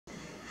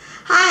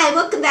Hi,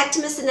 welcome back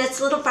to Miss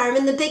Annette's Little Farm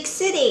in the Big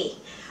City.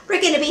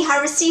 We're going to be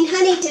harvesting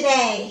honey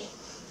today.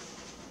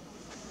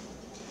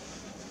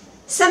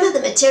 Some of the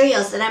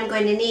materials that I'm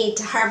going to need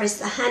to harvest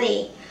the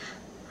honey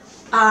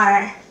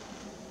are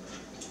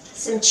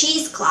some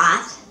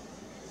cheesecloth,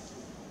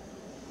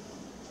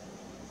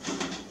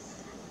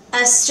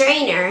 a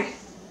strainer,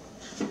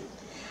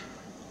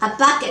 a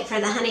bucket for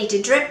the honey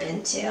to drip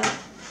into,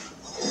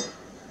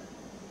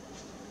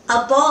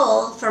 a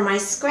bowl for my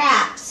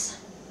scraps,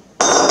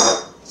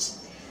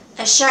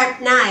 a sharp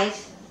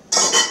knife,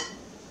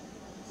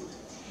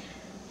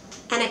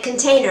 and a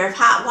container of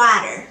hot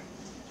water.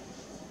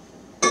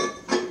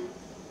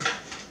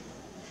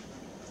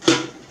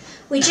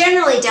 We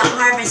generally don't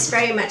harvest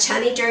very much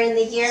honey during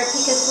the year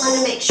because we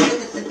want to make sure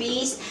that the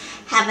bees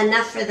have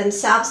enough for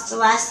themselves to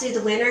last through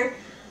the winter.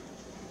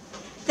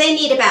 They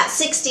need about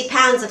 60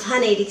 pounds of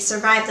honey to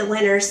survive the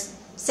winter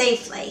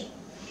safely.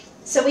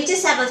 So we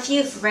just have a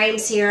few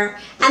frames here,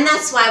 and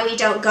that's why we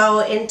don't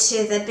go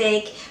into the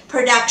big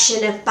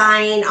production of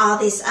buying all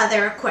these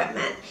other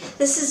equipment.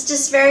 This is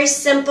just very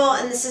simple,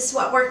 and this is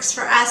what works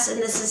for us,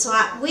 and this is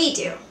what we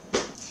do.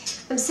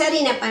 I'm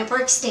setting up my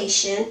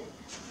workstation.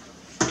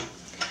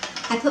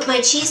 I put my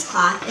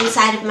cheesecloth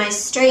inside of my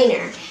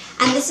strainer,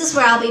 and this is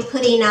where I'll be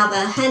putting all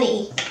the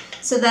honey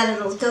so that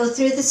it'll go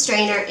through the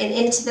strainer and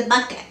into the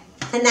bucket,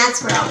 and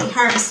that's where I'll be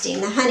harvesting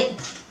the honey.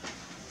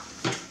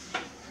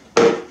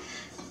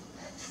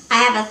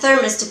 I have a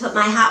thermos to put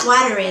my hot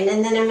water in,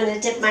 and then I'm going to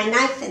dip my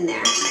knife in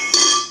there.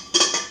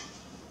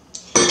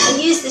 I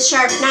use the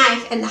sharp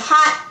knife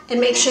and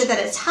make sure that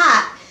it's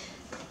hot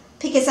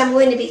because I'm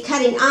going to be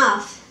cutting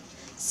off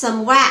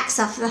some wax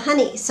off the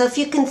honey. So if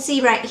you can see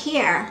right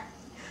here,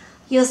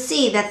 you'll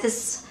see that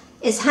this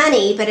is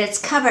honey, but it's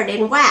covered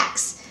in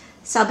wax.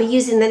 So I'll be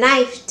using the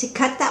knife to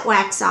cut that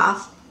wax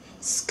off,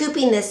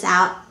 scooping this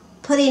out,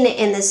 putting it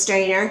in the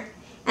strainer,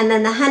 and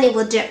then the honey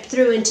will drip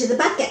through into the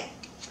bucket.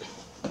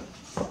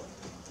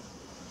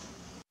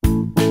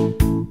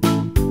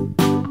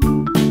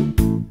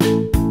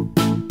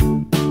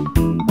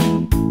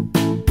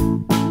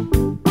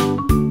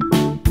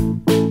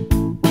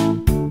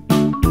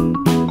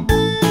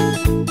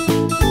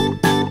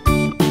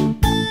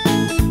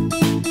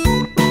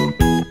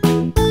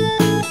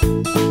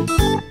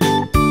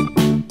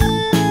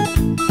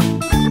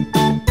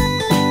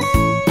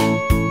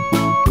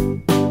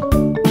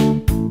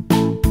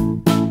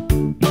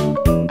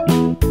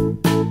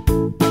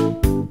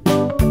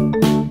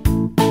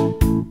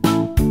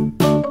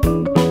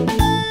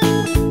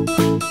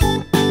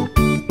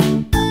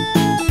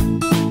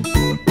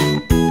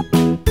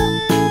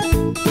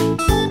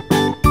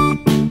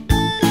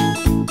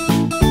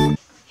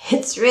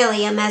 It's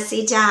really a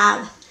messy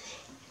job,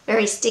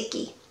 very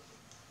sticky,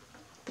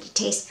 but it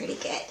tastes pretty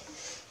good.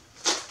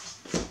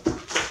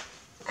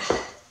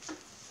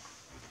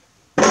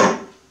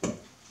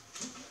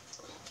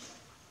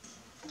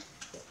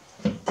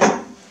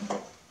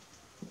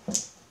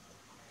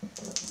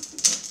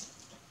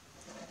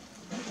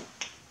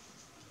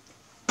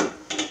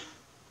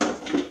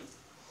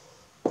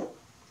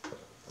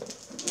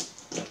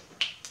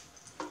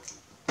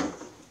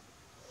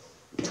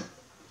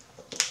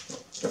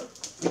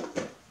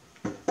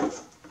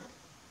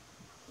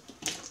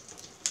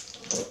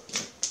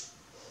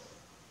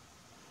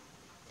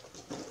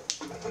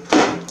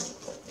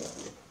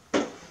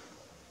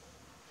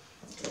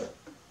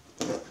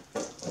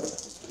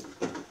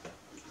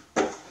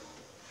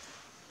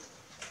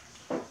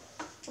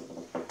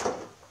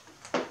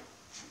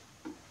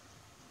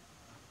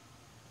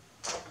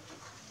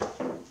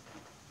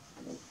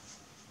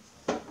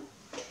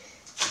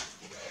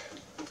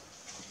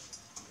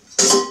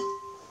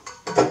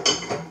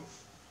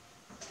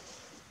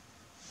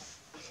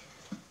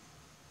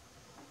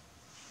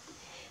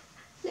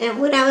 And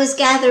when I was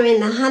gathering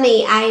the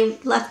honey, I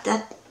left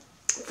the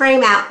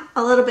frame out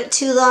a little bit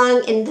too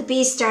long, and the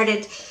bees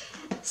started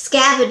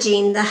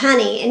scavenging the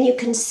honey, and you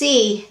can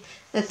see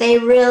that they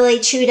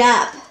really chewed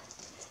up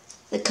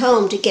the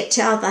comb to get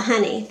to all the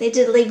honey. They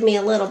did leave me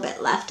a little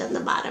bit left on the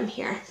bottom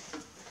here.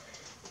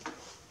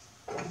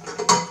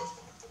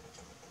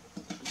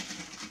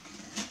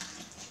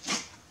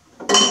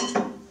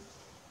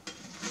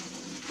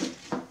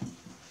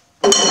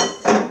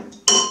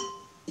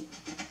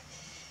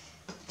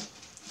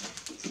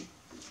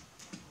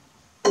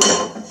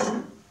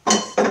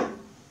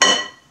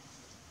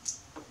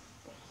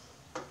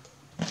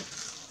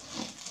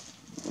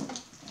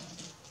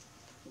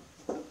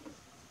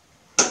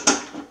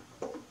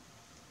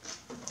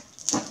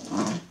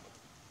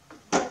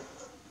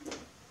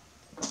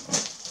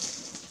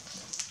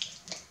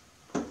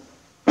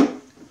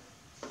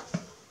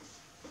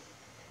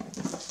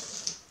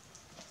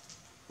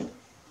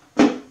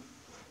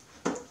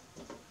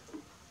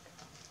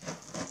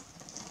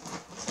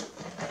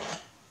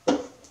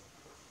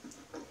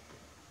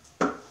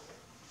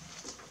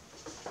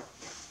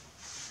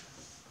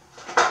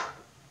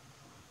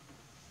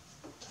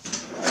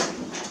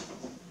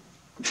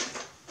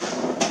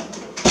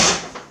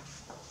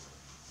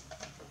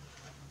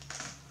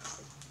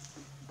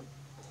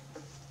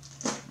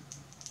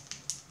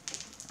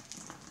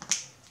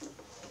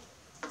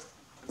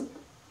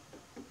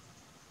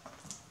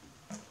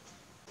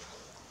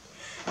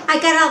 I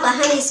got all the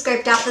honey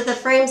scraped off of the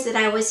frames that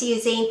I was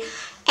using,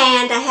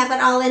 and I have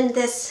it all in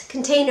this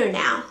container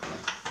now.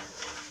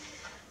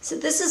 So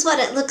this is what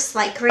it looks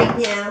like right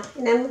now.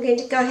 And I'm going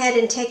to go ahead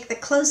and take the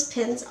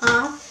clothespins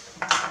off.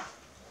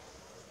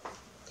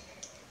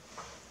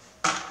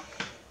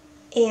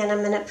 And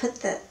I'm going to put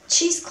the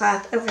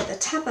cheesecloth over the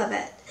top of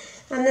it.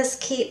 And this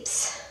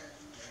keeps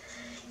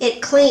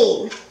it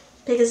clean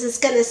because it's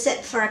going to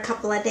sit for a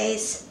couple of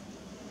days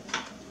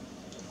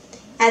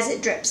as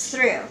it drips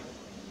through.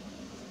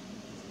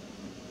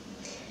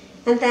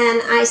 And then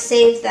I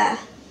save the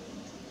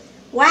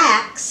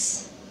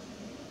wax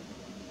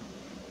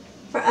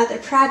for other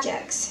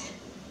projects.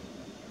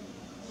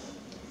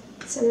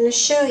 So I'm going to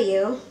show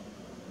you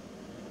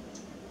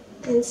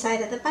inside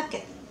of the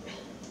bucket.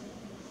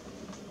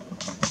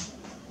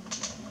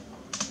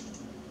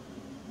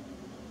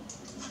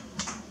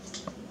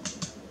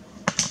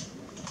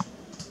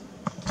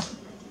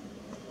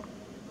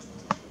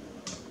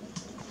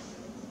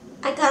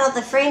 I got all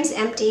the frames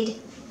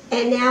emptied,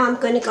 and now I'm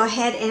going to go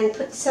ahead and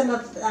put some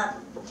of the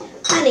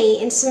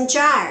honey in some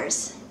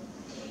jars.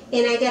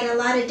 And I got a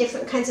lot of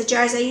different kinds of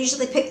jars. I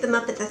usually pick them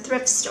up at the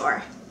thrift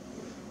store.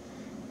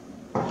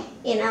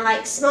 And I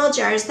like small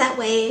jars. That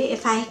way,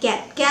 if I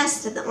get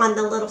guests on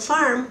the little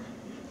farm,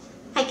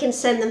 I can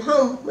send them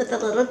home with a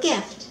little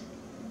gift.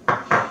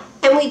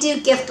 And we do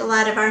gift a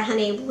lot of our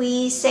honey.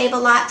 We save a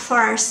lot for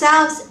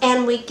ourselves,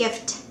 and we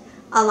gift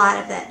a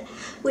lot of it.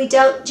 We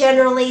don't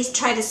generally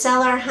try to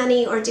sell our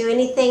honey or do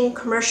anything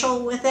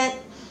commercial with it.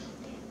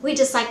 We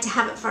just like to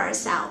have it for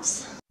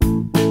ourselves.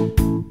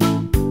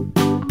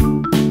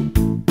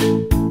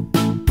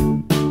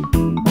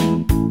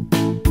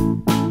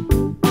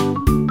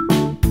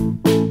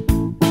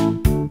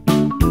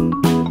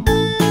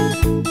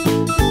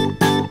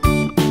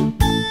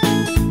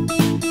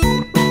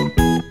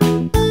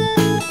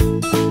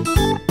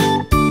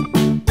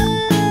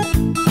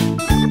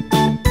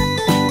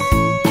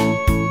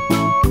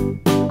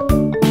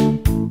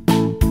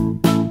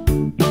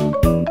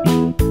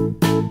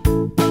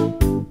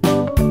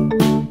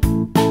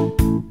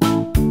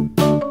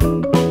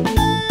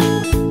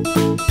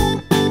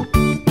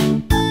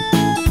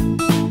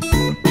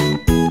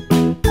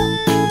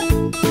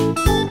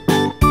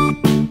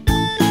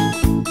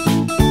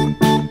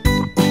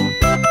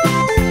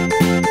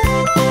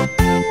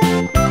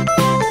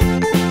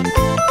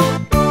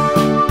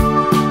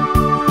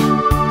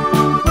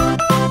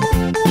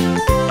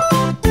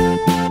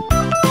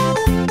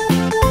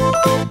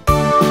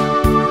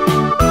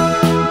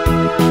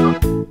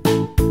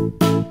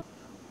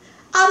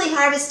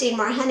 Harvesting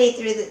more honey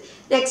through the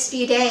next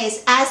few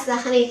days as the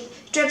honey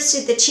drips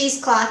through the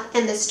cheesecloth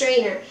and the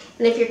strainer.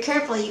 And if you're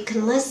careful, you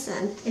can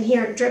listen and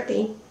hear it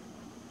dripping.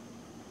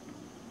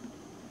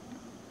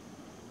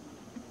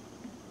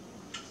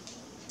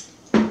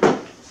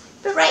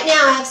 But right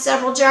now I have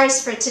several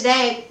jars for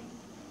today.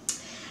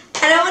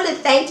 And I want to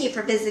thank you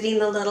for visiting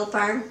the little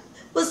farm.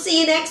 We'll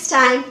see you next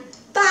time.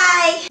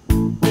 Bye!